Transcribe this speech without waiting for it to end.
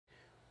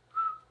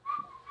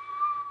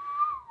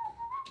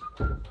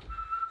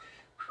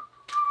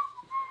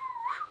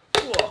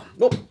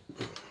Oh.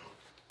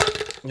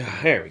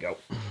 There we go.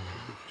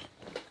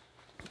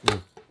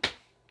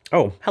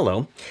 Oh,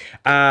 hello.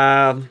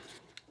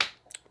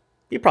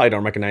 You probably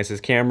don't recognize this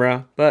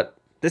camera, but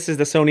this is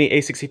the Sony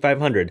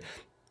a6500.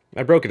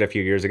 I broke it a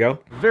few years ago.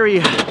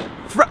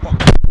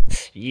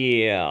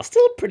 Yeah,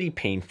 still pretty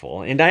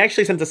painful. And I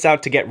actually sent this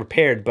out to get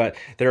repaired, but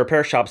the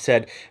repair shop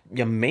said,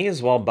 you may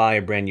as well buy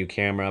a brand new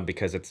camera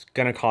because it's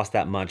gonna cost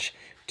that much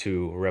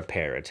to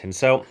repair it. And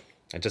so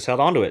I just held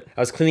on to it.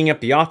 I was cleaning up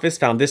the office,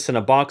 found this in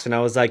a box, and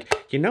I was like,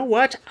 you know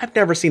what? I've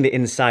never seen the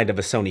inside of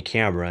a Sony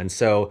camera, and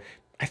so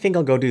I think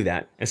I'll go do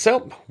that. And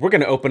so we're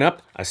gonna open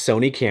up a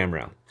Sony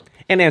camera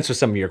and answer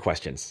some of your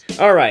questions.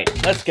 All right,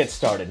 let's get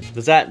started.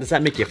 Does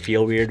that make you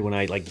feel weird when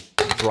I like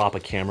drop a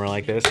camera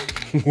like this?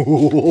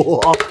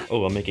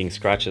 Oh, I'm making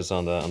scratches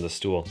on the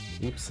stool.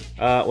 Oops.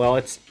 Well,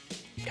 it's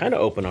kind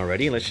of open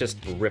already. Let's just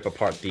rip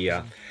apart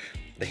the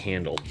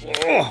handle.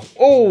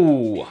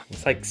 Oh,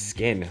 it's like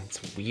skin.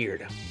 It's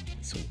weird.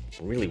 It's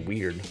really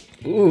weird.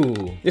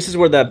 Ooh. This is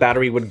where the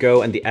battery would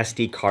go and the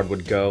SD card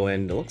would go,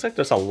 and it looks like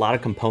there's a lot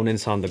of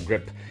components on the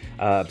grip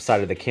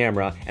side of the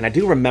camera. And I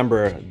do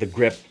remember the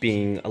grip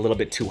being a little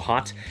bit too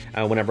hot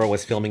whenever I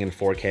was filming in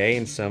 4K,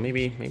 and so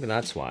maybe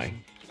that's why.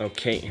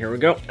 Okay, here we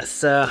go.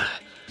 Let's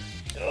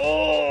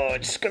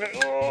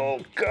oh,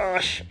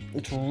 gosh,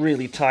 it's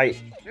really tight.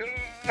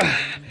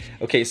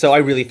 Okay, so I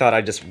really thought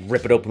I'd just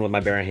rip it open with my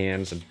bare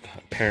hands, and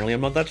apparently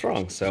I'm not that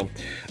strong. So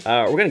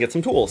we're gonna get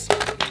some tools.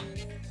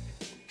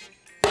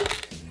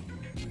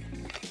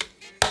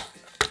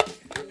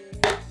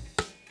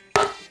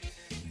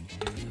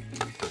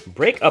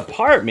 Break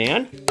apart,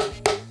 man.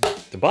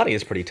 The body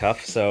is pretty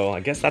tough, so I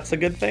guess that's a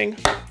good thing.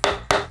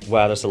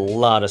 Wow, there's a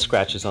lot of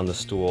scratches on the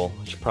stool.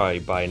 I should probably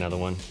buy another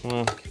one.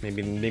 Well,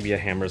 maybe a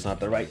hammer's not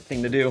the right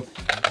thing to do.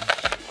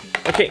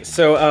 Okay,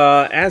 so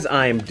as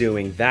I'm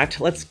doing that,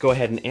 let's go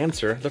ahead and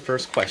answer the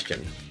first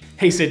question.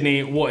 Hey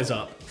Sidney, what is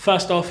up?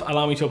 First off,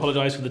 allow me to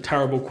apologize for the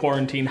terrible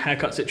quarantine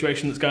haircut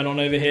situation that's going on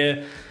over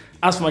here.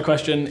 As for my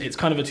question, it's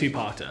kind of a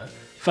two-parter.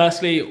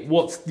 Firstly,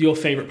 what's your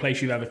favorite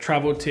place you've ever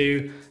traveled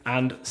to?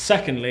 And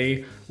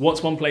secondly,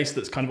 what's one place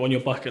that's kind of on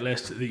your bucket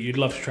list that you'd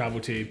love to travel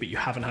to, but you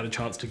haven't had a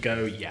chance to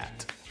go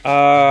yet?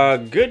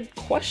 Good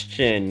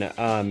question,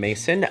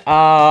 Mason.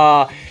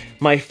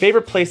 My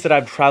favorite place that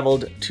I've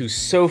traveled to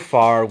so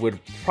far would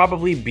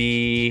probably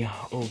be,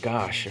 oh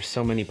gosh, there's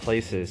so many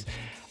places.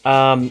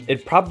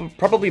 It'd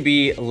probably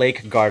be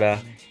Lake Garda,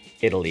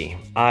 Italy.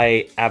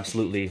 I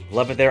absolutely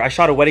love it there. I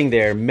shot a wedding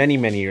there many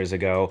years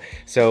ago,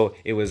 so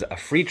it was a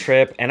free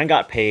trip and I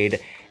got paid.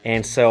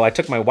 And so I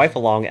took my wife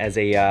along as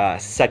a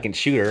second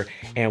shooter,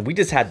 and we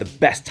just had the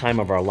best time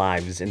of our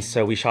lives. And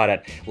so we shot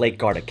at Lake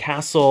Garda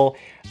Castle.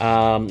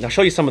 I'll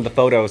show you some of the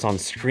photos on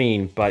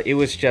screen, but it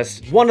was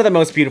just one of the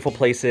most beautiful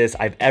places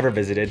I've ever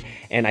visited.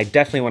 And I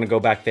definitely want to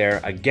go back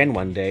there again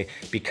one day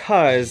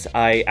because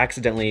I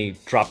accidentally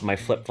dropped my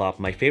flip-flop,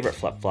 my favorite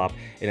flip-flop,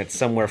 and it's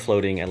somewhere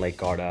floating at Lake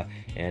Garda.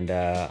 And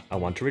I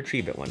want to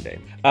retrieve it one day.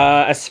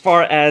 As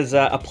far as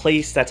a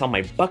place that's on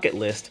my bucket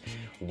list,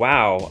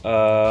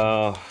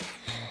 wow.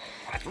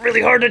 It's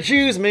really hard to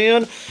choose,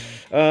 man.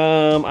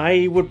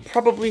 I would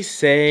probably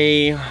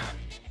say,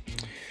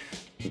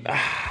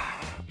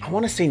 I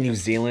want to say New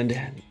Zealand,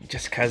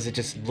 just because it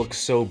just looks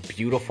so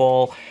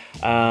beautiful.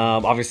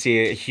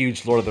 Obviously a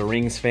huge Lord of the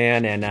Rings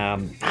fan, and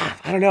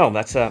I don't know,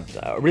 that's a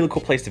really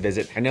cool place to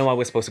visit. I know I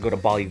was supposed to go to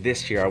Bali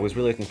this year. I was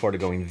really looking forward to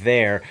going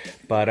there,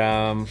 but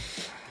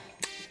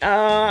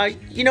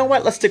you know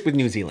what? Let's stick with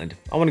New Zealand.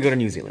 I want to go to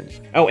New Zealand.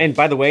 Oh, and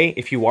by the way,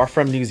 if you are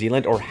from New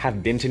Zealand or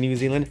have been to New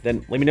Zealand,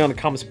 then let me know in the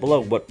comments below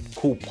what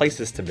cool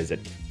places to visit.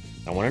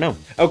 I want to know.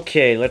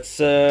 Okay, let's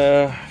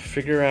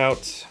figure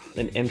out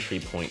an entry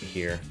point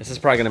here. This is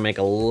probably going to make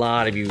a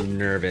lot of you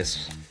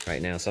nervous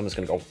right now, so I'm just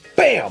going to go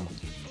BAM!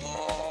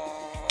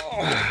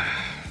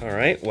 All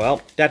right,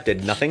 well, that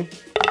did nothing.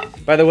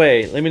 By the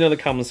way, let me know in the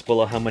comments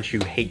below how much you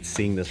hate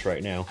seeing this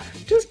right now.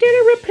 Just get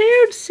it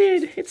repaired,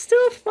 Sid. It's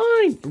still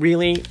fine.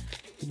 Really?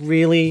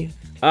 Really?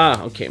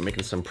 Okay, I'm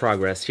making some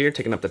progress here.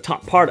 Taking up the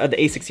top part of the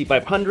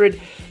a6500.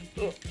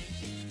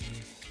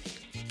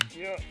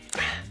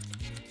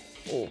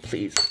 Oh,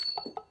 please.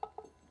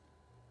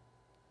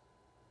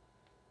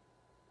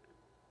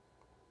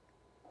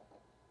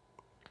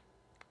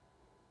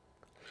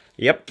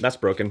 Yep, that's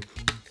broken.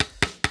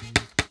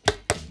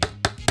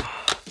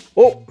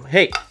 Oh,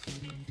 hey.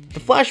 The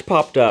flash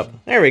popped up.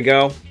 There we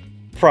go.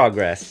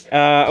 Progress.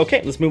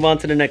 Okay, let's move on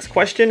to the next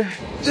question.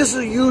 This is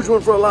a huge one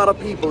for a lot of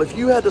people. If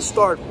you had to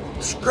start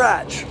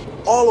scratch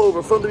all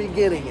over from the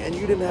beginning and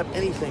you didn't have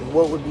anything,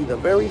 what would be the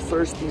very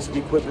first piece of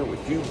equipment would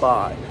you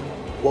buy?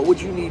 What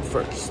would you need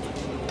first?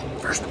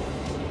 First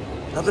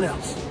one. Nothing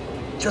else.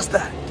 Just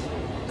that.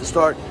 To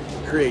start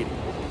creating.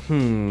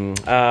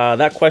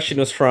 That question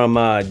was from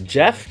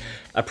Jeff.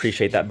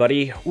 Appreciate that,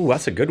 buddy. Ooh,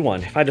 that's a good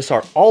one. If I had to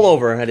start all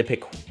over, I had to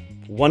pick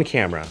one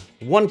camera.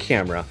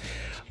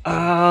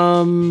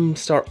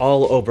 Start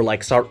all over,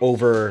 like start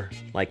over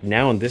like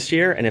now and this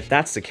year. And if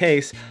that's the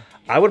case,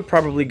 I would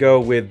probably go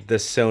with the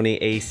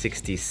Sony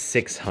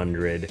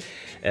a6600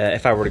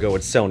 if I were to go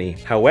with Sony.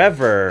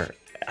 However,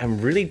 I'm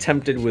really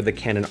tempted with the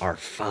Canon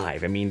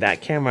R5. I mean,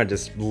 that camera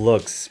just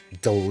looks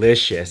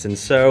delicious, and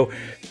so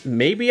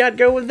maybe I'd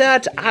go with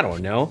that. I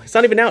don't know. It's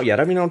not even out yet.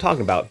 I don't even know what I'm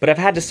talking about. But if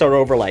I had to start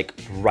over like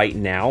right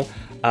now,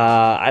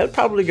 I would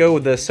probably go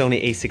with the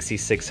Sony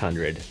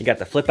a6600. You got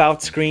the flip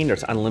out screen,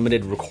 there's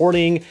unlimited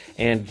recording,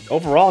 and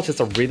overall it's just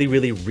a really,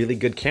 really, really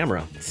good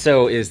camera.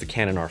 So is the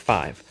Canon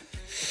R5.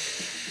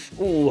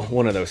 Ooh,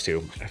 one of those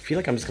two. I feel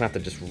like I'm just gonna have to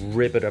just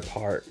rip it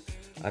apart.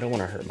 I don't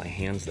want to hurt my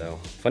hands though.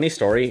 Funny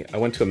story, I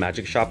went to a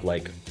magic shop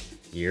like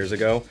years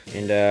ago,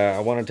 and I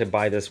wanted to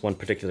buy this one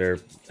particular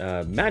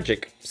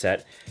magic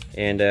set,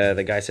 and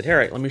the guy said, "Hey, all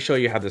right, let me show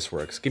you how this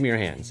works. Give me your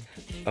hands."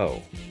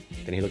 Oh,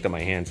 then he looked at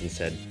my hands and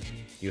said,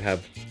 "You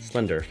have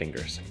slender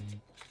fingers."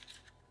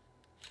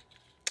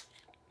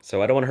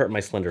 So I don't want to hurt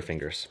my slender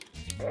fingers.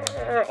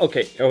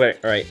 Okay, all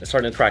right, it's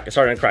starting to crack,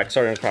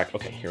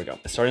 Okay, here we go,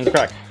 it's starting to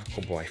crack.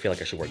 Oh boy, I feel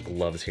like I should wear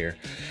gloves here.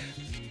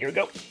 Here we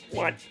go,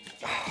 1,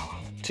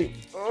 2,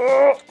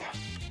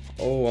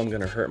 oh, I'm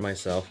gonna hurt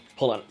myself.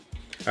 Hold on.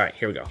 All right,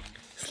 here we go.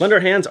 Slender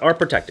hands are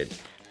protected.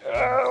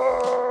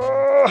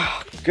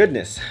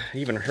 Goodness, it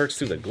even hurts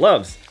through the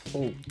gloves.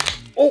 Oh,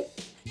 oh,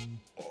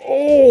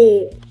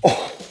 oh.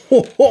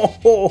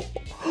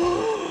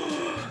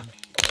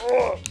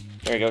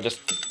 There you go, just...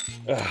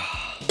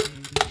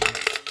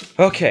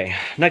 Okay,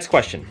 next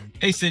question.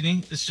 Hey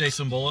Sidney, this is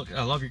Jason Bullock.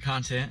 I love your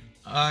content.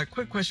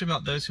 Quick question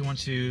about those who want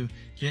to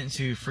get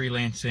into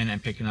freelancing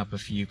and picking up a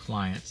few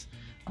clients.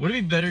 Would it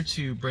be better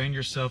to brand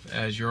yourself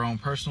as your own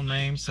personal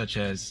name, such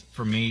as,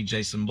 for me,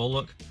 Jason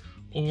Bullock,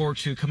 or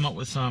to come up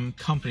with some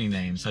company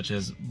name, such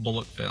as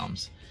Bullock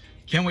Films?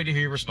 Can't wait to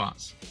hear your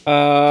response.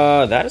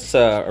 That's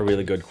a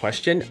really good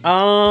question.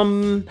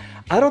 I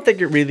don't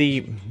think it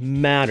really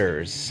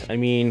matters. I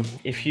mean,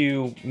 if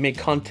you make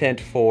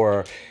content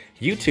for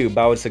YouTube,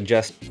 I would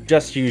suggest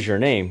just use your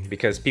name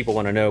because people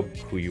want to know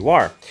who you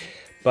are.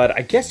 But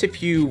I guess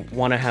if you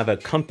want to have a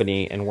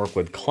company and work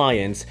with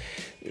clients,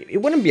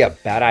 it wouldn't be a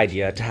bad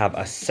idea to have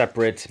a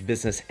separate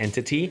business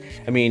entity.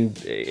 I mean,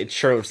 it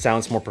sure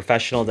sounds more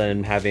professional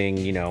than having,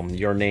 you know,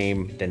 your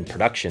name than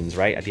productions,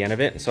 right, at the end of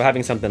it. So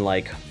having something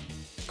like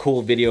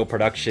Cool Video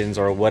Productions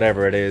or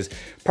whatever it is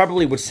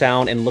probably would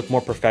sound and look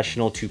more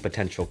professional to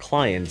potential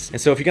clients. And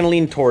so if you're gonna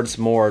lean towards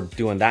more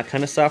doing that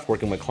kind of stuff,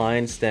 working with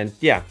clients, then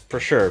yeah, for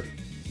sure,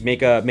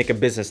 make a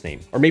business name.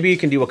 Or maybe you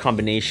can do a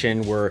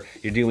combination where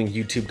you're doing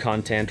YouTube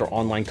content or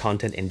online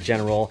content in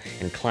general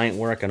and client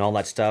work and all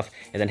that stuff,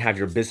 and then have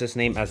your business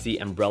name as the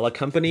umbrella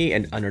company,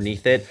 and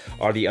underneath it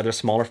are the other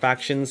smaller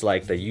factions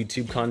like the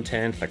YouTube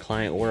content, the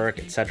client work,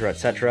 etc.,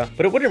 etc.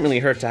 But it wouldn't really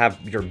hurt to have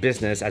your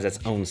business as its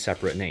own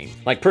separate name.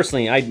 Like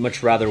personally, I'd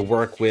much rather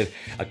work with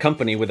a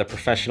company with a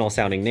professional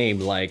sounding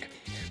name like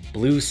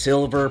Blue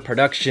Silver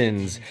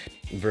Productions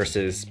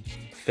versus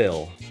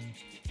Phil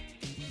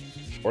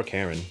or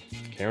Karen.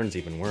 Karen's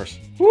even worse.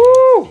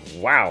 Woo!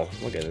 Wow,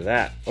 look at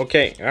that.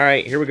 Okay, all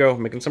right, here we go,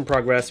 making some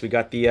progress. We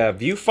got the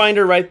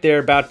viewfinder right there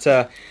about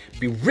to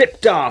be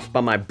ripped off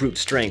by my brute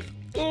strength.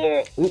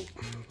 Ooh,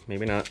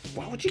 maybe not.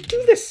 Why would you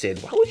do this,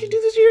 Sid? Why would you do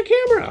this to your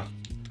camera?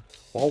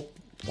 Well,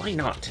 why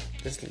not?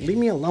 Just leave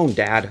me alone,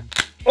 Dad.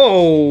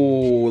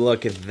 Oh,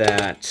 look at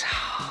that.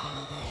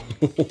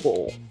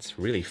 It's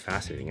really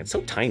fascinating. It's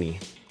so tiny.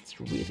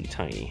 Really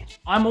tiny.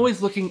 I'm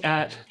always looking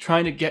at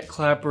trying to get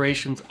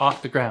collaborations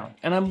off the ground,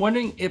 and I'm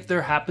wondering if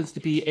there happens to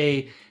be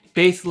a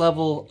base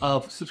level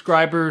of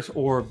subscribers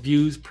or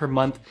views per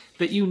month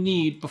that you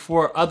need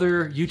before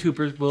other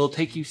YouTubers will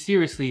take you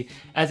seriously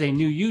as a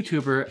new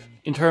YouTuber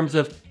in terms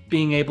of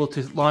being able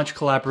to launch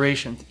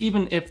collaborations,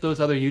 even if those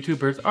other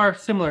YouTubers are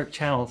similar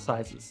channel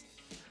sizes.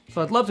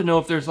 So I'd love to know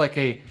if there's like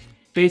a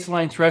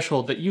baseline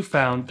threshold that you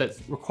found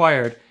that's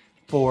required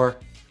for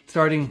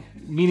starting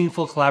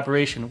meaningful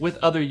collaboration with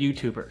other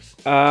YouTubers?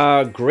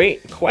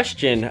 Great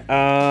question.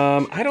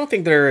 I don't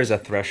think there is a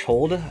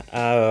threshold.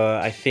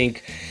 I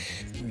think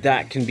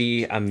that can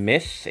be a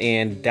myth,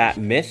 and that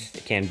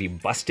myth can be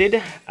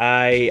busted.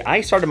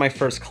 I started my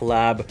first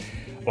collab,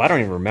 well, I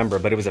don't even remember,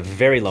 but it was a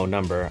very low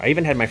number. I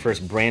even had my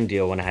first brand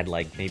deal when I had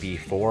like maybe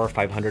 400 or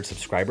 500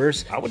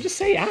 subscribers. I would just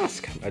say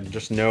ask.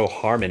 There's no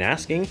harm in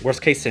asking.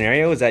 Worst case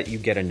scenario is that you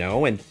get a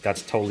no, and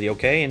that's totally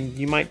okay, and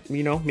you might,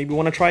 you know, maybe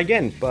want to try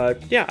again.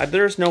 But yeah,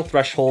 there's no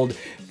threshold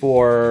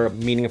for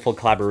meaningful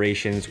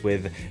collaborations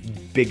with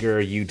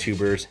bigger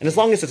YouTubers. And as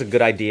long as it's a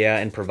good idea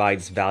and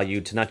provides value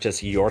to not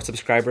just your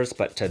subscribers,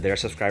 but to their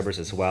subscribers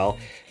as well,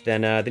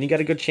 then you got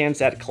a good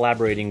chance at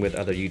collaborating with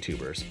other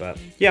YouTubers. But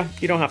yeah,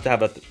 you don't have to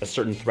have a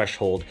certain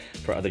threshold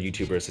for other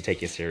YouTubers to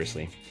take you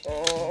seriously.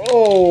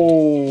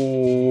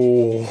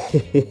 Oh,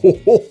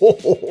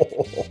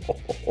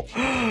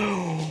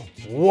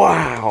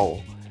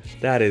 wow,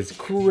 that is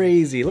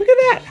crazy. Look at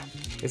that.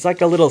 It's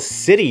like a little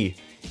city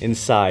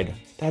inside.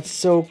 That's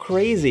so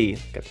crazy.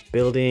 Got the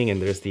building,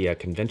 and there's the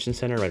convention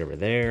center right over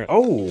there.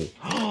 Oh,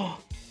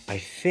 I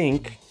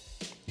think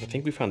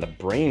we found the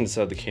brains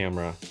of the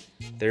camera.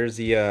 There's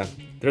a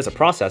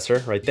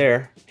processor right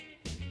there.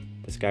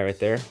 This guy right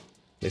there.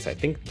 At least I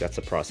think that's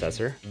a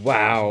processor.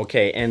 Wow,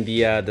 okay, and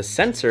the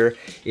sensor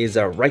is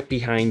right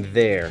behind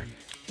there.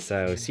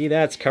 So see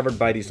that? It's covered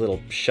by these little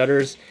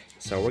shutters.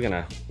 So we're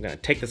gonna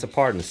take this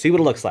apart and see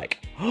what it looks like.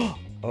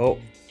 Oh,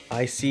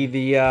 I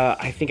see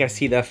I think I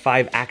see the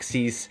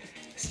 5-axis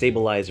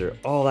stabilizer.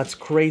 Oh, that's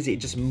crazy, it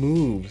just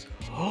moves.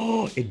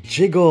 Oh, it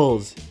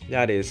jiggles.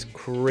 That is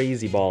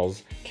crazy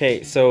balls.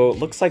 Okay, so it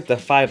looks like the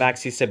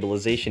 5-axis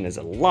stabilization is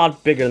a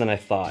lot bigger than I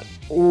thought.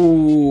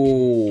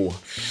 Ooh.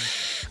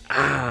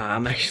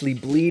 I'm actually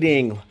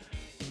bleeding.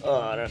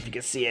 Oh, I don't know if you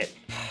can see it.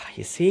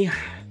 You see?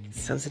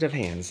 Sensitive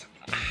hands.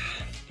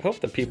 I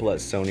hope the people at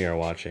Sony are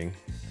watching.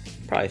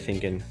 Probably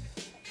thinking,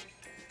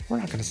 we're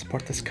not gonna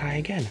support this guy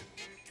again.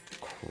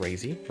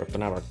 Crazy,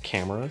 ripping out our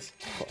cameras.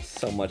 Oh,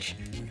 so much.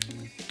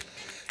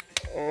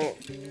 Oh.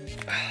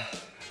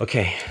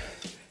 Okay,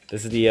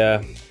 this is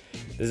the,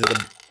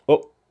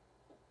 oh.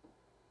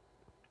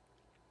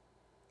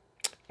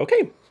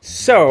 Okay,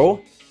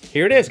 so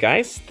here it is,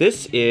 guys.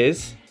 This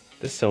is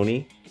the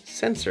Sony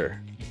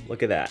sensor.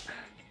 Look at that.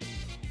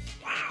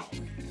 Wow.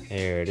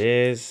 There it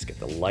is. Get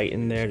the light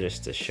in there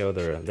just to show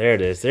there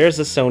it is. There's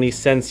the Sony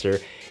sensor.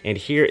 And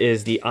here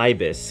is the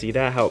IBIS. See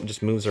that, how it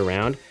just moves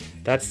around?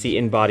 That's the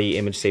in-body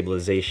image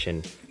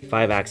stabilization.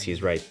 5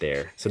 axes right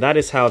there. So that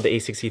is how the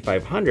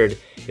A6500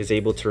 is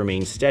able to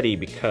remain steady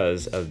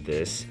because of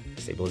this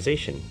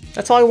stabilization.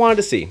 That's all I wanted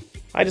to see.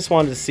 I just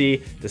wanted to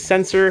see the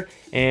sensor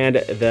and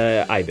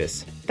the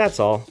IBIS. That's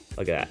all.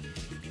 Look at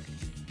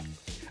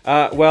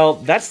that. Well,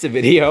 that's the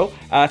video.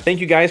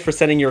 Thank you guys for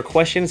sending your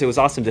questions. It was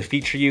awesome to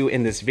feature you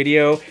in this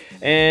video.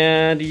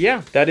 And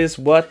yeah, that is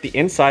what the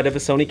inside of a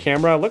Sony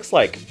camera looks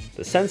like.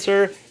 The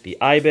sensor, the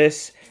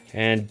IBIS,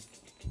 and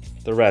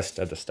the rest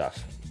of the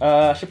stuff.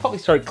 I should probably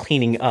start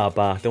cleaning up.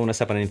 Don't want to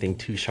step on anything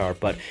too sharp,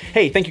 but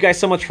hey, thank you guys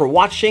so much for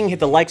watching. Hit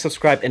the like,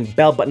 subscribe, and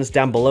bell buttons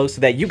down below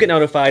so that you get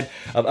notified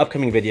of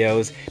upcoming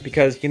videos,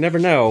 because you never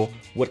know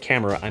what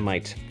camera I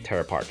might tear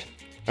apart.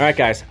 All right,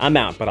 guys, I'm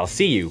out, but I'll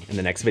see you in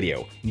the next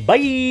video.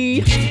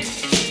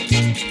 Bye!